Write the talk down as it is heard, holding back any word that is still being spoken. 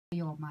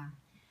myoma?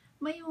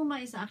 Myoma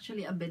is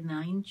actually a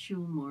benign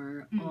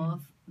tumor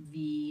of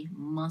the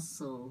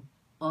muscle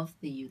of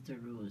the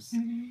uterus.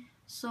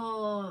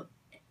 So,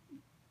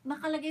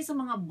 nakalagay sa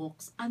mga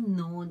books,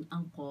 unknown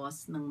ang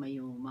cause ng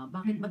myoma.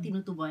 Bakit ba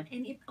tinutubuan?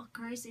 And it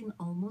occurs in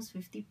almost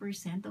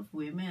 50% of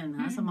women.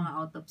 Sa mga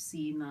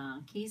autopsy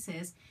na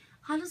cases,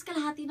 halos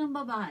kalahati ng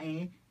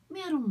babae,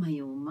 merong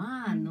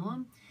myoma,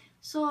 no?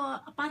 So,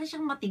 para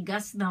siyang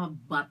matigas na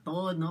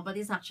bato, no?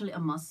 But it's actually a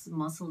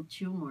muscle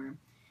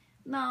tumor.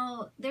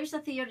 Now, there's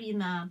a theory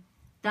na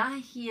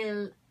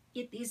dahil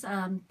it is,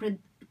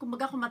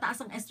 kumbaga kung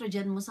mataas ang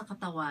estrogen mo sa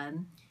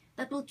katawan,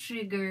 that will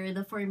trigger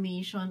the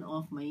formation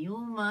of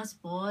myomas,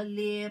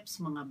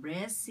 polyps, mga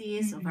breast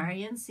cysts,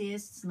 ovarian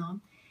cysts,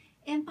 no?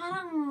 And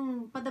parang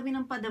padami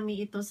ng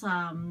padami ito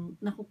sa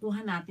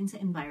nakukuha natin sa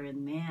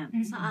environment.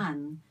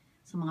 Saan?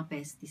 Sa mga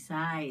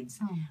pesticides.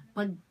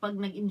 Pag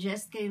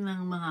nag-ingest kayo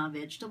ng mga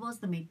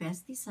vegetables na may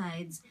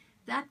pesticides,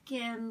 that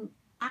can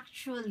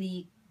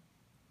actually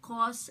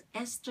cause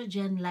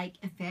estrogen-like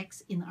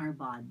effects in our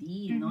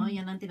body, no?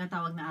 Yan ang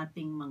tinatawag na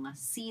ating mga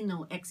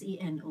xeno,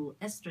 X-E-N-O,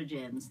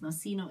 estrogens, no?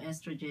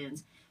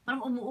 Xenoestrogens.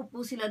 Parang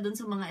umuupo sila dun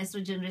sa mga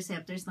estrogen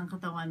receptors ng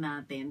katawan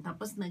natin.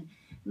 Tapos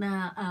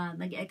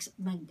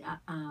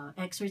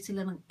nag-exert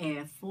sila ng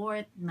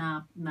effort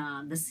na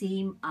the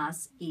same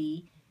as a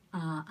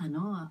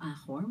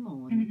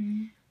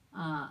hormone.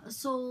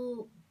 So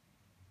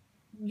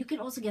you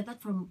can also get that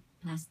from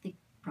plastic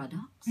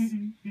products.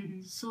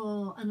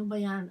 So, ano ba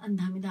yan? Ang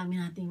dami-dami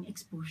nating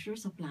exposure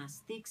sa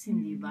plastics,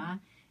 hindi ba?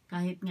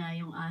 Kahit nga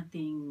yung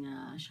ating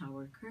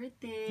shower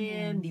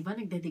curtain, di ba?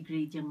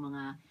 Nagde-degrade yung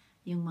mga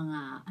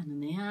ano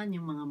na yan,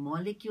 yung mga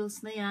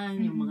molecules na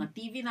yan, yung mga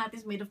TV natin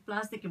is made of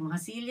plastic, yung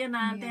mga silya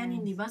natin,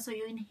 hindi ba? So,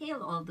 you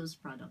inhale all those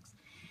products.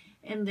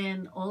 And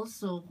then,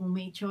 also, kung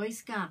may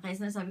choice ka, kaya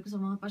sinasabi ko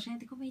sa mga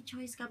pasyente, kung may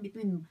choice ka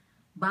between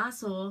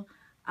baso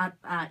at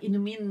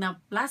inumin na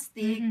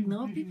plastic,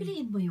 no?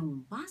 Pipiliin mo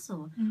yung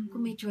baso.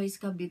 Kung may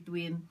choice ka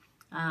between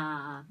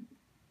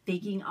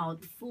taking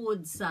out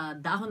food sa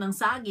dahon ng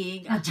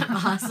saging at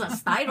saka sa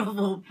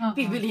styrofoam,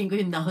 pipiliin ko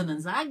yung dahon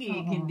ng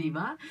saging, hindi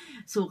ba?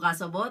 Suka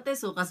sa bote,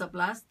 suka sa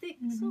plastic,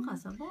 suka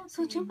sa bote.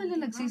 So, diyan pala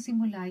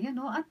nagsisimula yan,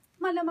 no? At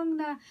malamang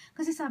na,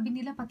 kasi sabi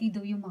nila pati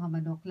daw yung mga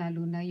manok,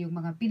 lalo na yung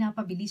mga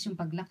pinapabilis yung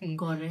paglaki.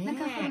 Correct.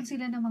 Nagkakaroon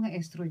sila ng mga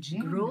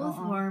estrogen. Growth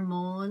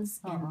hormones,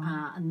 and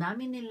ang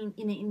dami nilang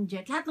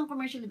ini-inject. Lahat ng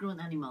commercially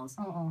grown animals,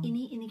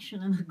 ini-inject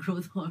na ng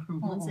growth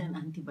hormones and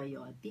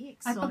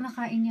antibiotics. At pag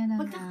nakain niya na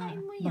pagkakain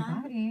mo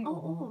yan, babae,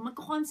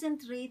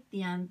 magko-concentrate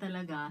yan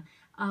talaga.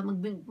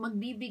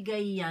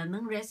 Magbibigay yan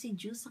ng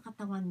residue sa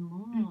katawan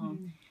mo.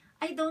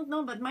 I don't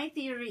know, but my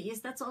theory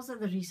is that's also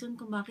the reason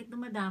kung bakit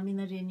dumadami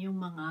na rin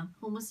yung mga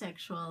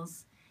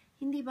homosexuals.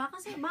 Hindi ba?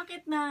 Kasi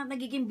bakit na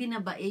nagiging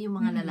binabae yung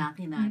mga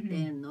lalaki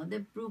natin, no?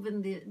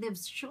 They've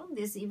shown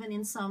this even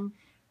in some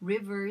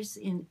rivers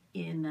in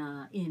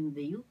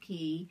the UK,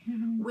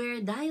 where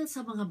dahil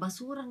sa mga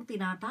basurang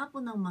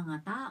tinatapon ng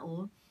mga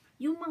tao,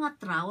 yung mga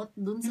trout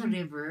dun sa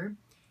river,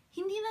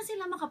 hindi na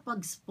sila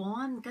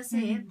makapag-spawn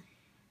kasi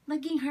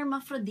naging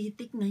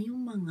hermaphroditic na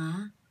yung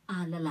mga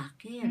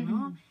lalaki,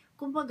 no?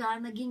 Kumbaga,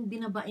 naging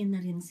binabain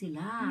na rin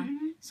sila.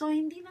 So,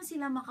 hindi na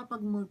sila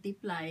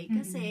makapag-multiply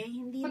kasi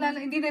hindi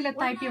nila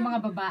type yung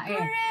mga babae.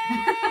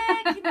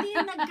 Correct! Hindi,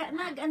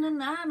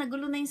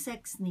 nagulo na yung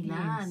sex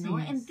nila,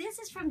 no? Yes. And this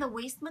is from the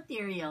waste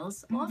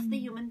materials of the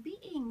human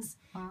beings.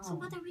 Wow. So,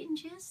 what are we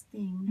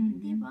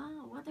ingesting? Di ba?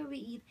 What are we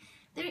eating?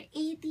 There are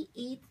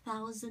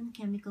 88,000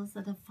 chemicals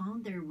that have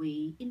found their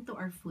way into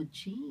our food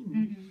chain.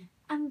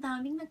 Ang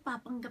daming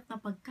nagpapanggap na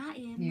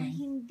pagkain na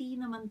hindi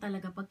naman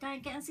talaga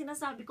pagkain. Kaya ang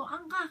sinasabi ko,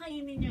 ang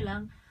kakainin nyo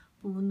lang,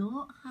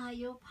 puno,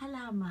 hayop,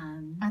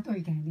 halaman. At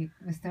organic.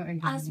 Basta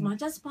organic. As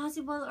much as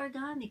possible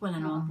organic. Wala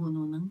namang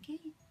puno ng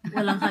cake.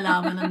 Walang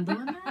halaman ng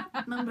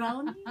donut, ng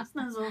brownies,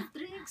 ng soft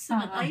drinks,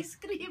 ng ice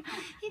cream.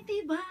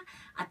 Hindi ba?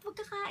 At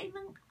pagkakain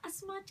ng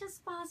as much as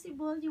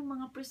possible yung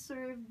mga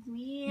preserved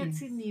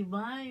meats, hindi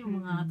ba?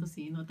 Yung mga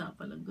tosino,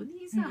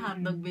 tapalanggonisa,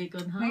 hotdog,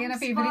 bacon, ham, Ngayon ang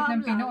favorite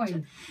ng Pinoy.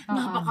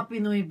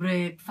 Napaka-Pinoy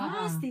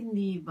breakfast,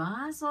 hindi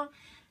ba? So,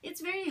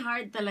 it's very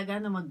hard talaga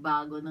na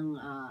magbago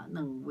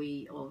ng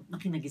way of na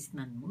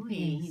kinagisnan mo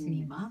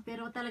hindi ba?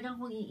 Pero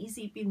talagang kung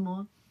iisipin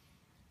mo,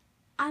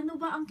 ano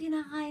ba ang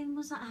kinakain mo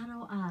sa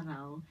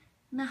araw-araw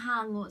na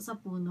hango sa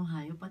puno,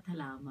 hayop at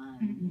halaman?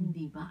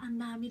 Hindi ba? Ang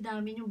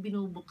dami-dami yung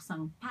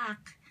binubuksang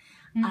pack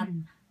at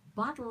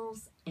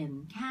bottles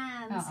and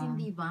cans,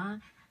 hindi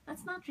ba?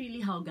 That's not really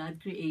how God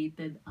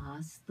created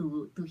us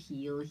to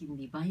heal,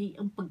 hindi ba?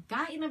 Ang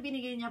pagkain na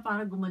binigay niya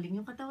para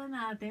gumaling yung katawan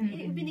natin,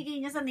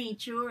 binigay niya sa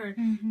nature.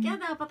 Kaya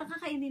dapat ang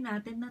kakainin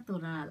natin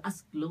natural,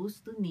 as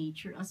close to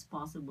nature as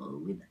possible,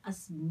 with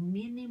as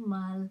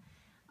minimal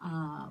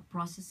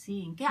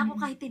processing. Kaya ako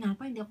kahit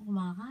tinapay, hindi ako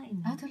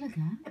kumakain.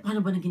 Talaga?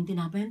 Paano ba naging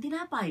tinapay ang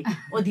tinapay?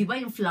 O di ba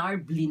yung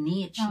flour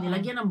bleach,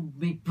 nilagyan ng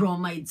may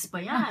bromides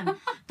pa yan.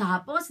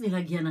 Tapos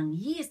nilagyan ng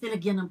yeast,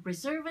 nilagyan ng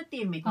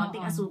preservative, may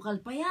konting asukal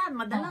pa yan.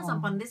 Madalas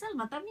ang pandesal,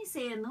 matamis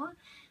no?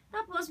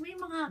 Tapos may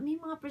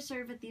mga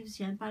preservatives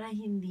yan para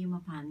hindi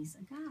mapanis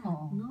agad,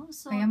 Oo. no?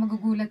 So Kaya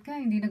magugulat ka,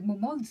 hindi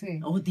nagmo-molds eh.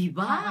 di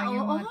ba?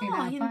 Yung Oo, mga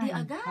tinapay. hindi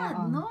agad,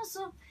 Oo. no?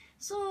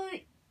 So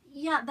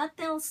yeah, that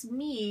tells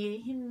me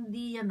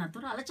hindi yan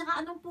natural. At saka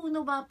anong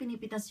puno ba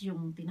pinipitas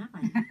yung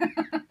tinapay?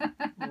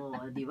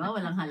 Di ba?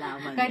 Walang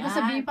halaman Kahit yan.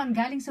 sabihin pang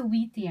galing sa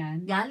wheat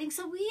yan, Galing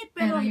sa wheat,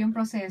 pero pero yung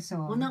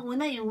proseso.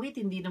 unang-una yung wheat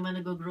hindi naman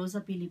nag-grow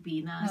sa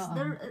Pilipinas.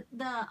 Oo.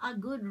 A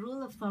good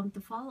rule of thumb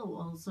to follow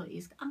also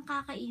is ang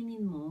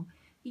kakainin mo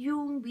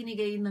yung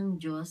binigay ng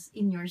Diyos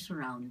in your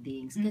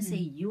surroundings kasi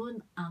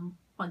yun ang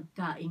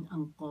pagkaing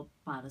angkop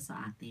para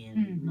sa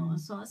atin, no?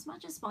 So as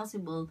much as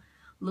possible,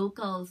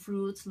 local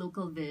fruits,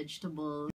 local vegetables,